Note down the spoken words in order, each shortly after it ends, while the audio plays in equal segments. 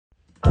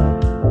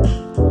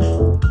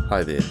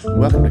Hi there, and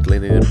welcome to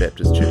Glen Eden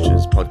Baptist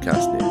Church's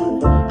podcast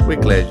network.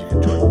 We're glad you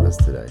can join with us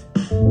today.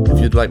 If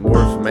you'd like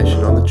more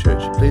information on the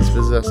church, please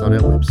visit us on our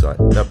website,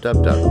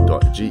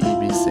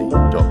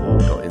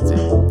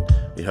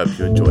 www.gebc.org.nz. We hope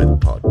you enjoy the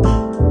pod.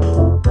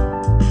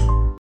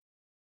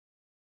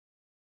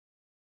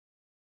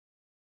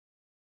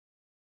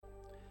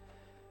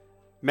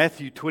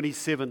 Matthew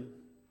 27,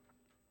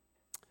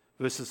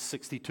 verses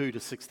 62 to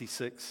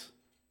 66.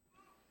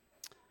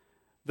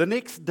 The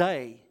next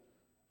day,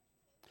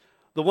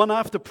 the one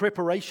after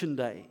preparation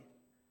day,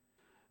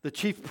 the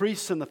chief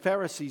priests and the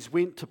Pharisees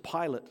went to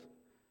Pilate.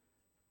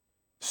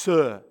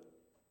 "Sir,"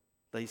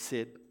 they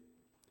said,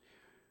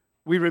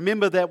 "we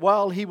remember that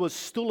while he was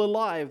still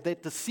alive,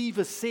 that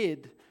deceiver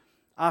said,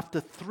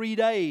 'After 3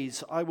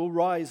 days I will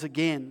rise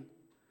again.'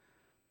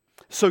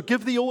 So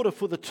give the order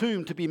for the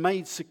tomb to be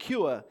made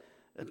secure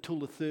until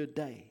the 3rd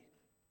day.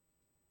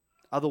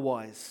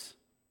 Otherwise,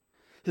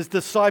 his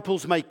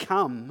disciples may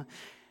come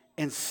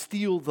and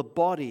steal the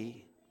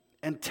body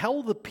and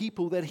tell the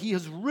people that he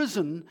has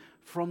risen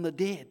from the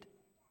dead.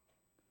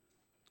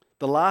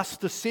 The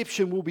last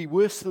deception will be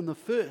worse than the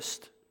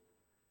first."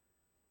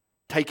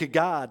 "Take a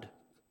guard,"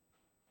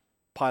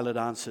 Pilate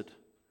answered.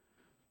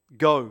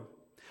 "Go,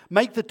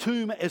 make the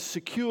tomb as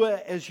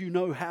secure as you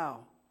know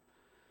how."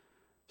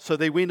 So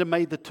they went and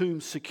made the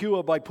tomb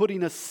secure by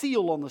putting a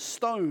seal on the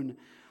stone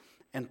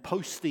and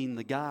posting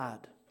the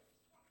guard.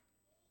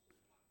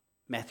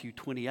 Matthew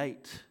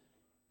 28,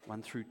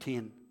 1 through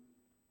 10.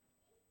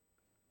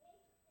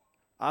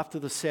 After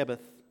the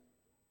Sabbath,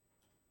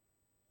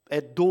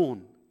 at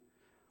dawn,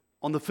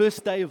 on the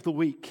first day of the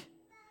week,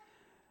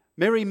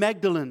 Mary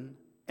Magdalene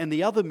and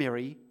the other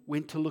Mary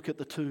went to look at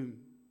the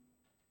tomb.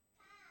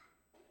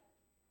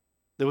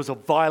 There was a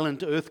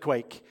violent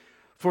earthquake,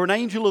 for an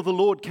angel of the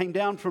Lord came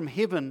down from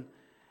heaven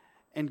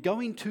and,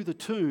 going to the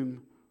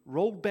tomb,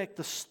 rolled back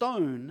the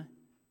stone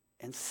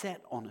and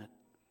sat on it.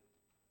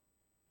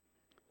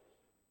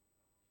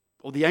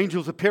 Or the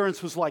angel's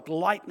appearance was like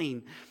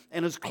lightning,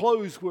 and his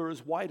clothes were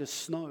as white as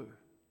snow.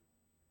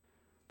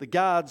 The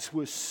guards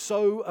were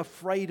so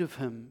afraid of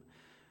him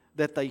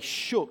that they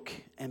shook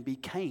and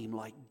became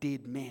like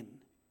dead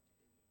men.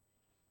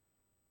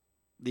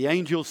 The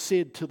angel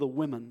said to the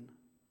women,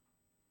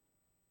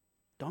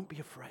 "Don't be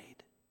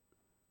afraid,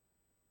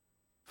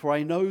 for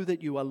I know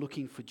that you are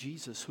looking for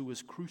Jesus who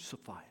was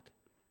crucified.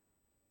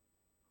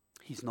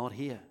 He's not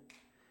here.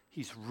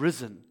 He's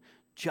risen,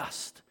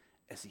 just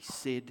as he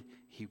said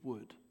he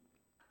would."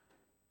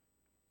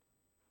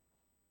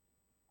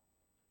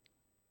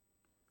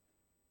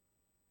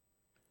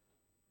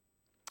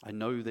 I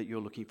know that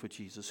you're looking for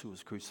Jesus who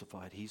was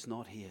crucified. He's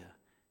not here.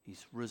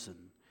 He's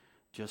risen,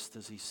 just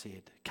as he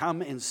said.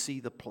 Come and see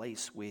the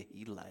place where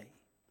he lay.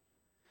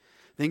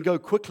 Then go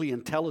quickly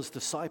and tell his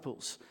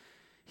disciples,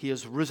 he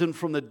has risen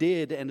from the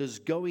dead and is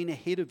going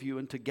ahead of you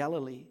into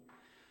Galilee.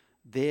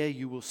 There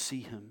you will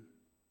see him.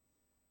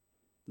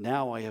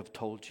 Now I have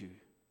told you.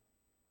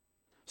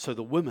 So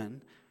the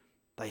women,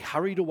 they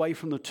hurried away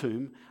from the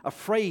tomb,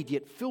 afraid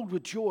yet filled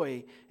with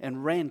joy,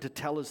 and ran to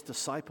tell his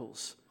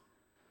disciples.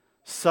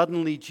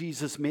 Suddenly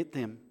Jesus met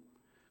them.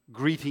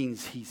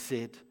 "Greetings," he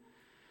said.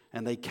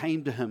 And they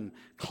came to him,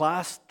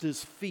 clasped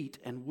his feet,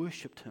 and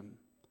worshipped him.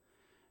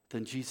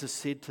 Then Jesus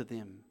said to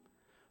them,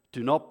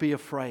 "Do not be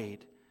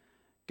afraid.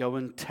 Go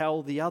and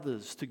tell the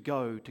others to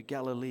go to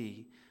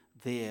Galilee.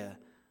 There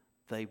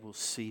they will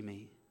see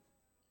me."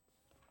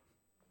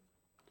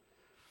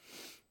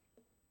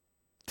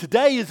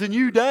 Today is a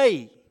new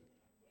day.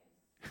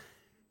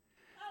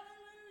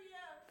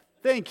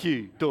 Thank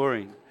you,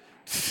 Doreen.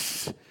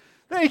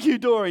 Thank you,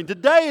 Doreen.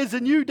 Today is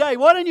a new day.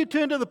 Why don't you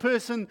turn to the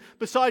person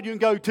beside you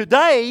and go,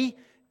 "Today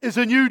is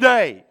a new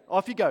day."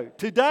 Off you go.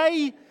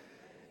 Today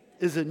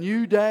is a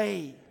new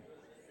day.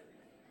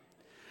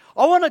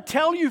 I want to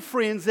tell you,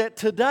 friends, that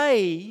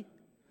today,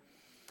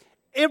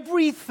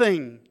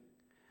 everything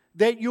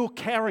that you're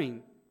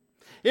carrying,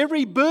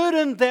 every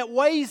burden that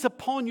weighs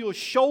upon your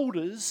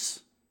shoulders,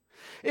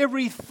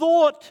 every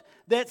thought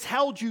that's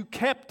held you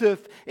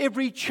captive,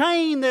 every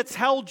chain that's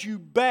held you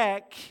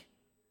back,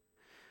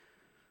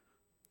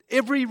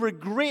 every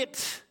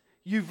regret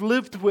you've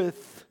lived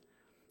with,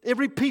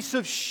 every piece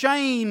of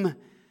shame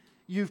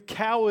you've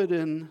cowered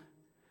in,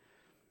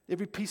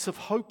 every piece of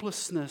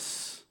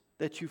hopelessness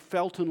that you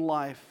felt in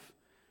life,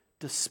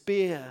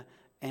 despair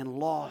and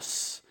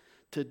loss,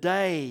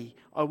 today,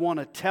 I want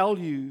to tell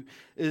you,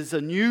 is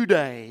a new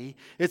day.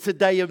 It's a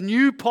day of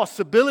new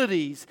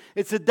possibilities.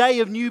 It's a day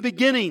of new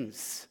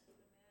beginnings.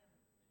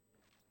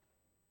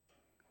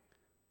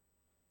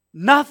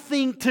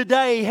 Nothing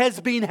today has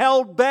been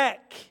held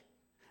back.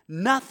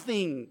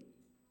 Nothing.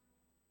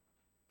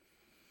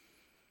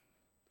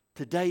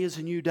 Today is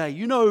a new day.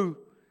 You know,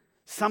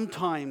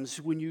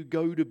 sometimes when you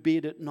go to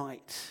bed at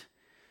night,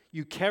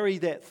 you carry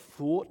that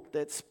thought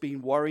that's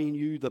been worrying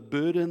you, the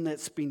burden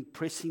that's been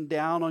pressing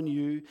down on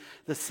you,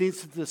 the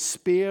sense of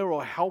despair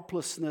or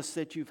helplessness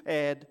that you've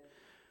had.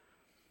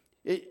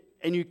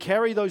 And you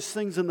carry those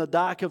things in the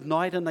dark of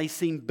night and they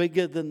seem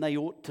bigger than they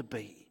ought to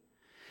be.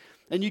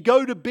 And you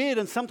go to bed,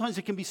 and sometimes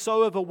it can be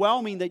so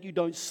overwhelming that you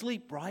don't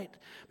sleep, right?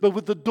 But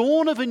with the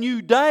dawn of a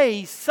new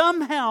day,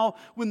 somehow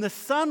when the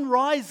sun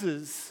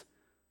rises,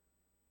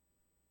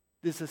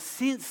 there's a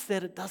sense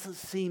that it doesn't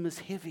seem as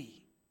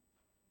heavy.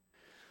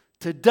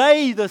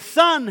 Today the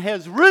sun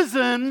has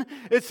risen.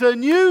 It's a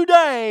new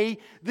day.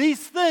 These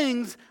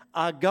things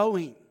are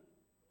going.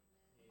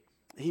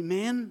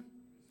 Amen.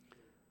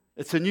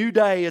 It's a new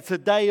day. It's a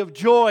day of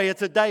joy.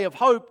 It's a day of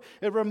hope.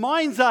 It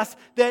reminds us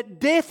that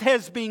death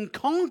has been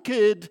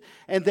conquered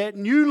and that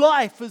new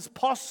life is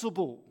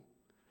possible.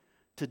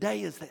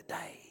 Today is that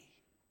day.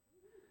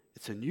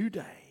 It's a new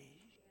day.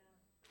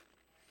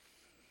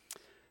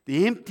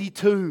 The empty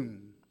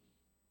tomb,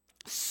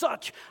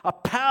 such a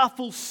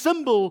powerful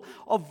symbol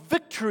of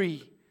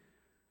victory,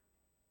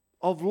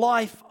 of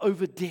life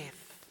over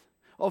death,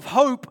 of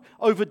hope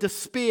over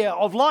despair,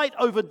 of light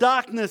over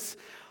darkness,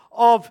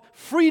 of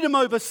freedom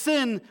over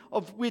sin,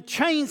 of where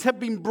chains have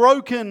been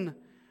broken,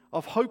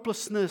 of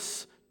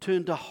hopelessness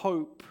turned to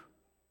hope.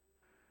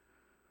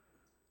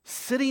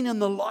 Sitting in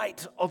the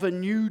light of a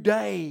new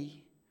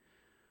day,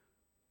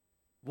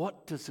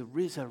 what does the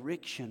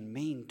resurrection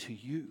mean to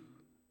you?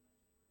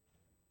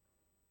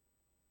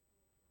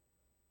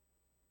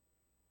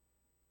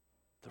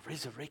 The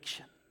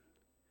resurrection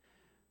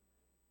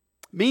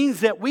means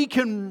that we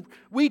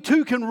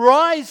too can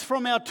rise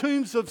from our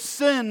tombs of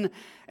sin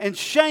and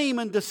shame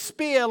and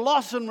despair,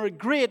 loss and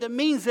regret. It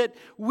means that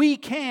we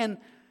can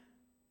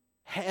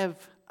have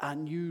a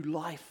new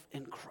life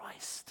in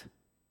Christ.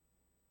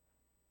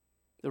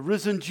 The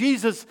risen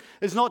Jesus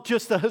is not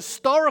just a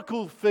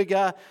historical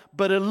figure,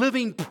 but a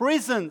living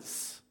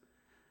presence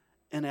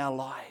in our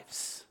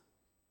lives.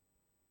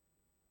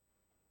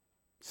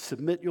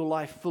 Submit your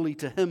life fully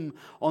to Him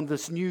on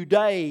this new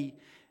day,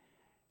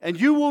 and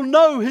you will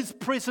know His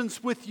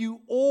presence with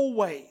you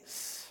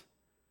always.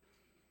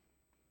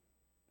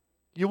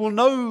 You will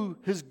know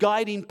His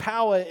guiding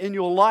power in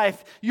your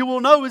life. You will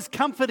know His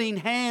comforting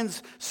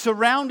hands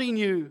surrounding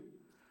you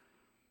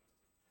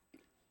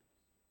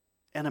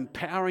and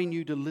empowering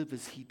you to live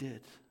as He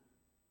did.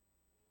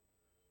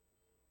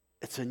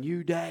 It's a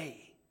new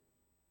day,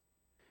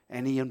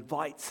 and He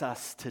invites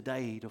us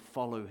today to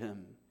follow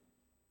Him.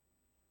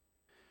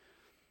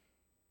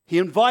 He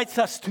invites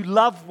us to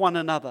love one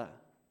another.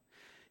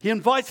 He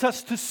invites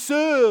us to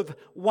serve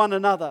one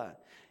another.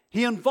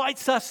 He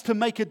invites us to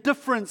make a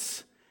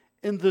difference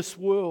in this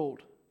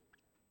world.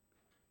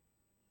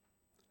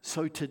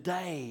 So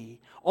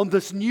today, on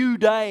this new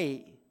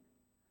day,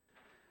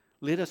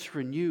 let us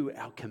renew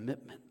our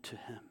commitment to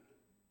Him.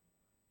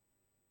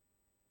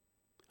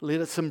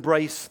 Let us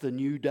embrace the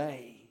new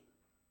day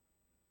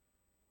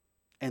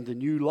and the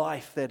new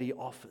life that He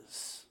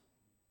offers.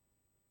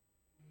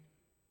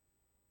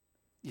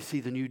 You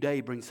see, the new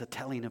day brings the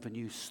telling of a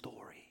new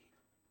story.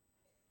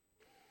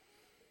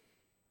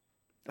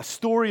 A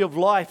story of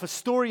life, a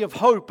story of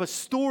hope, a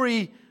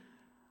story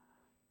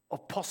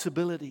of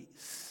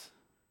possibilities.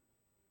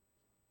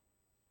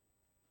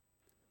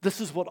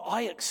 This is what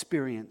I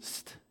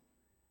experienced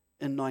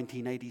in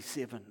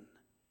 1987.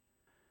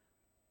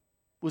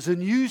 Was a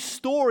new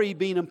story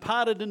being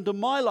imparted into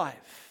my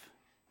life.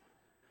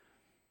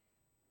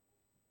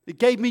 It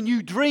gave me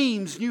new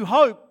dreams, new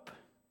hope,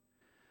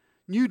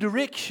 new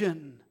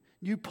direction,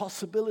 new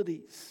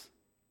possibilities.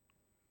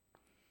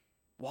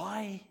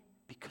 Why?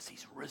 Because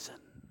He's risen.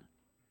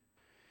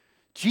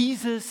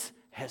 Jesus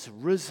has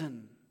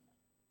risen.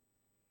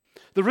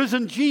 The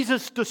risen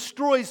Jesus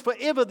destroys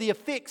forever the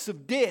effects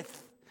of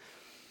death.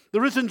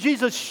 The risen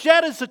Jesus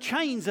shatters the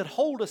chains that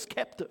hold us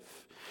captive.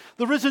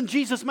 The risen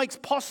Jesus makes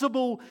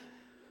possible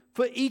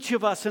for each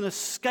of us an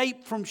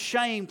escape from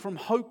shame, from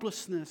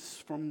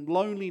hopelessness, from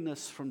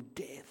loneliness, from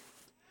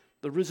death.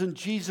 The risen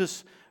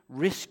Jesus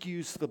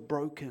rescues the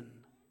broken,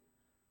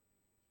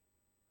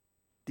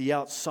 the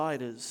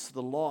outsiders,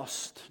 the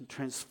lost, and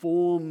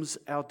transforms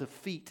our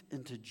defeat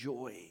into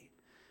joy,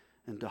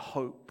 into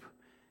hope,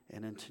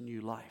 and into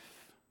new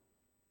life.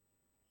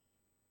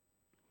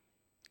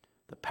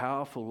 The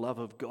powerful love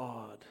of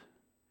God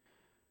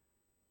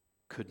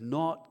could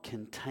not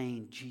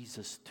contain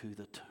Jesus to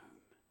the tomb.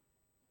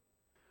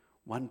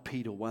 1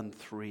 Peter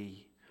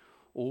 1:3.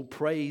 All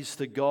praise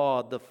to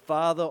God, the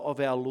Father of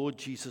our Lord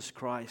Jesus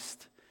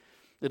Christ.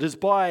 It is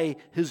by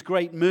His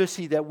great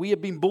mercy that we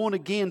have been born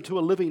again to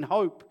a living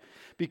hope,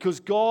 because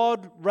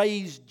God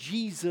raised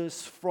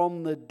Jesus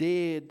from the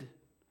dead.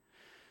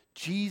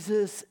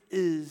 Jesus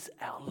is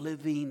our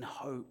living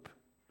hope.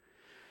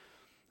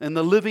 And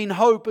the living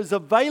hope is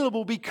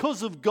available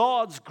because of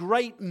God's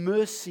great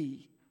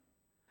mercy.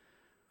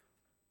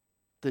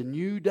 The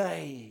new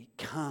day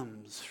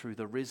comes through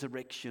the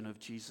resurrection of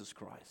Jesus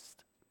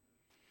Christ.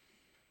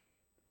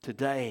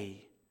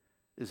 Today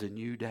is a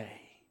new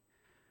day.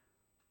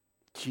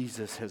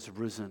 Jesus has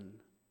risen.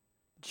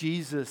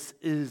 Jesus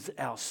is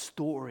our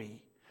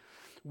story.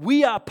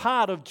 We are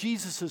part of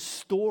Jesus'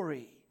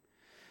 story.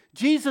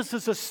 Jesus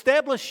is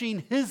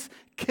establishing His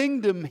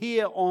kingdom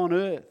here on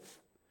earth.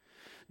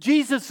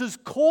 Jesus is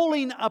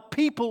calling a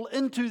people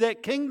into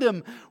that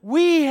kingdom.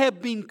 We have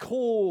been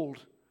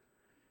called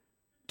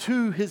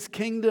to His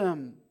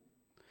kingdom.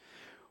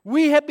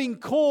 We have been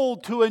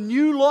called to a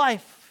new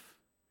life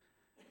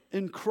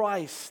in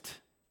Christ.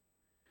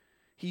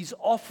 He's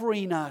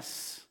offering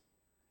us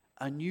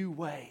a new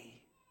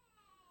way.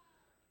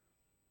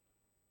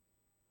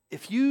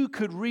 If you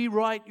could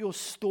rewrite your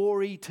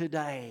story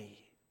today,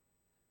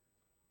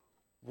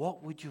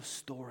 what would your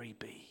story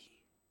be?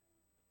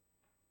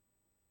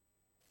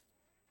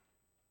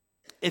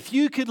 If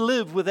you could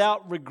live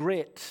without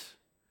regret,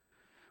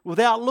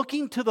 without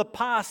looking to the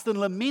past and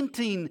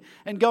lamenting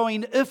and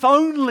going, if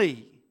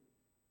only,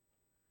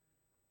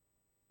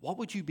 what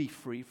would you be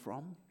free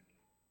from?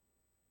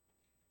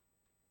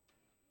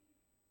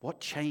 What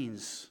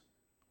chains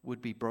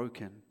would be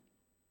broken?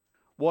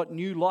 What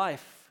new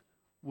life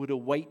would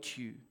await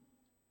you?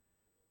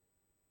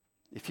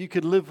 If you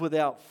could live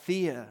without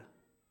fear,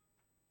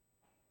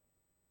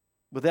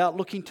 without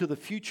looking to the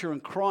future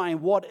and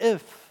crying, what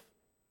if?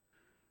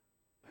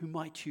 Who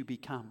might you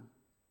become?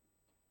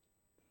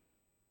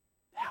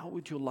 How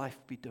would your life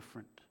be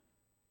different?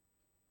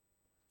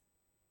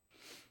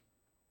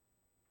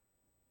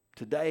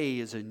 Today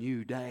is a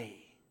new day.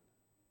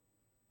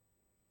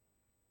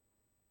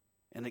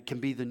 And it can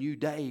be the new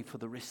day for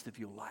the rest of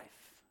your life.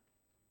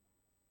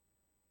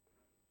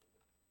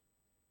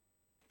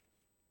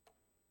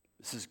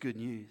 This is good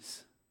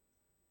news.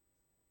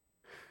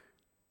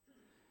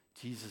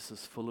 Jesus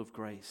is full of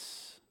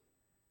grace,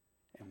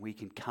 and we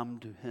can come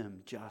to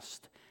Him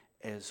just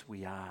as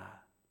we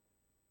are.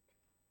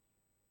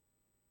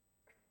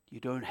 You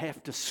don't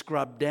have to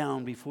scrub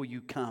down before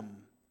you come.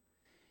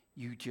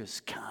 You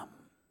just come.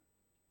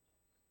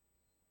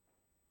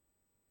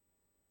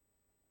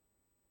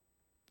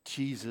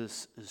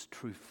 Jesus is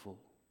truthful.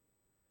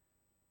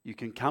 You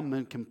can come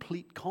in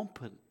complete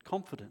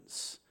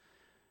confidence,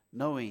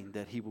 knowing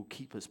that He will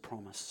keep His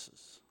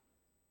promises.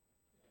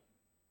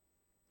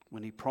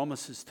 When He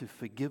promises to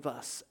forgive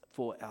us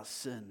for our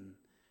sin,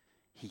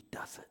 He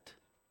does it.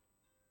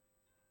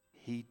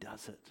 He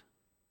does it.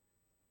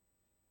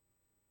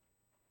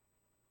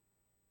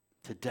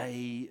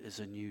 Today is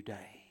a new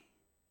day.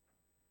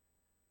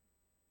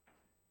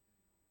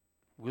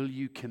 Will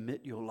you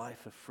commit your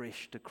life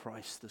afresh to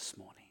Christ this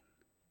morning?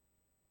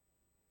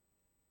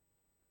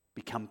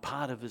 Become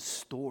part of His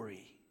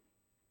story,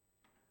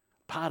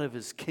 part of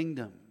His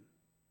kingdom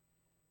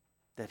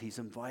that He's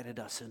invited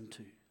us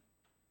into.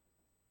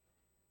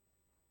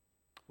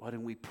 Why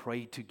don't we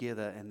pray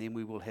together, and then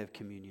we will have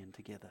communion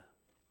together.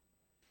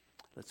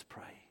 Let's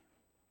pray.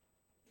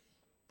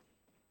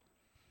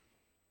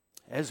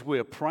 As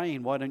we're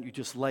praying, why don't you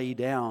just lay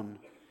down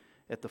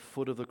at the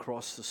foot of the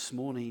cross this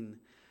morning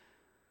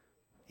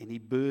any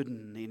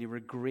burden, any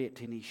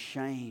regret, any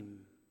shame,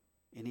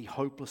 any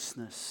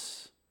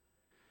hopelessness,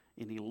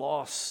 any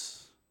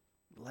loss.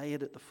 Lay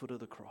it at the foot of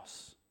the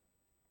cross.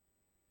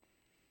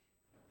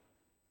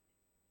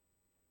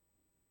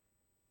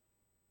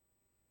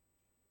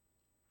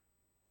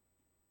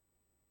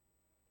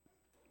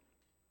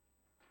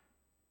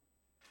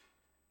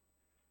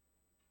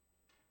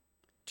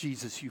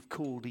 Jesus, you've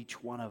called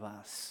each one of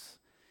us,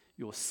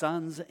 your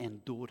sons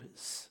and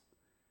daughters,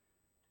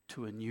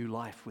 to a new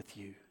life with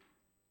you.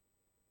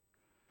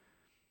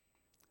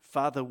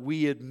 Father,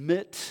 we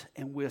admit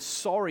and we're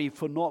sorry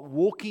for not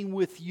walking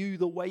with you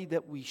the way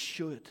that we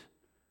should,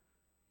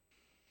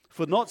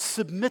 for not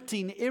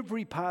submitting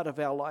every part of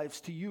our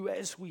lives to you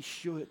as we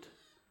should.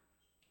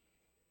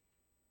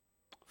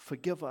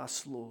 Forgive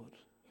us, Lord.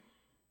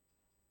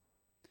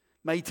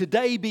 May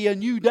today be a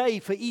new day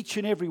for each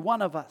and every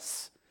one of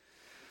us.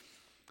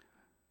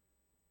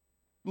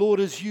 Lord,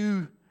 as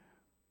you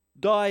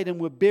died and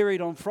were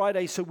buried on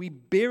Friday, so we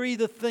bury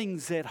the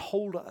things that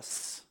hold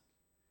us.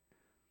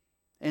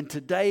 And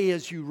today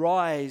as you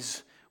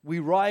rise, we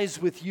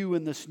rise with you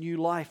in this new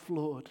life,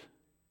 Lord.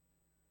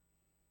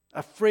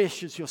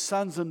 Afresh as your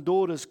sons and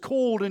daughters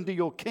called into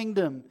your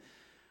kingdom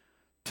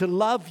to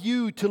love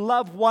you, to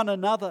love one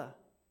another,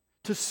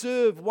 to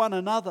serve one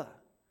another.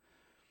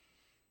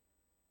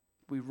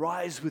 We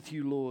rise with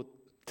you, Lord,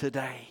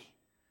 today.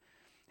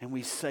 And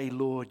we say,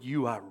 Lord,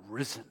 you are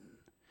risen.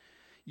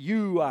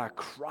 You are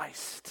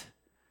Christ,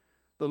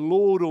 the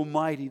Lord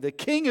Almighty, the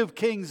King of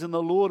Kings and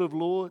the Lord of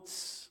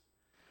Lords.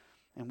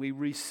 And we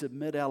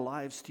resubmit our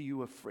lives to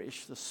you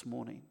afresh this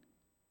morning.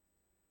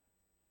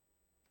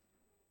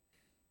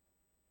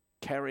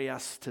 Carry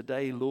us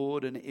today,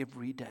 Lord, and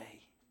every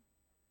day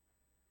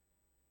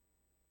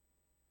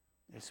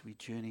as we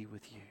journey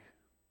with you.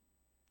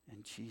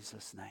 In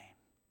Jesus' name.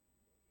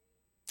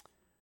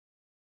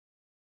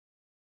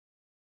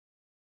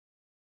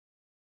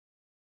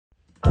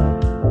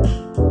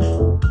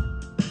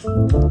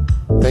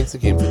 Thanks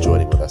again for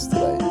joining with us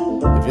today.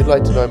 If you'd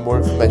like to know more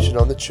information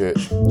on the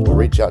church or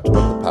reach out to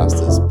one of the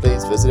pastors,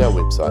 please visit our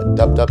website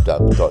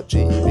www.gebc.org.nz.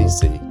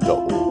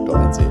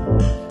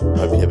 I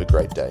hope you have a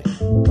great day.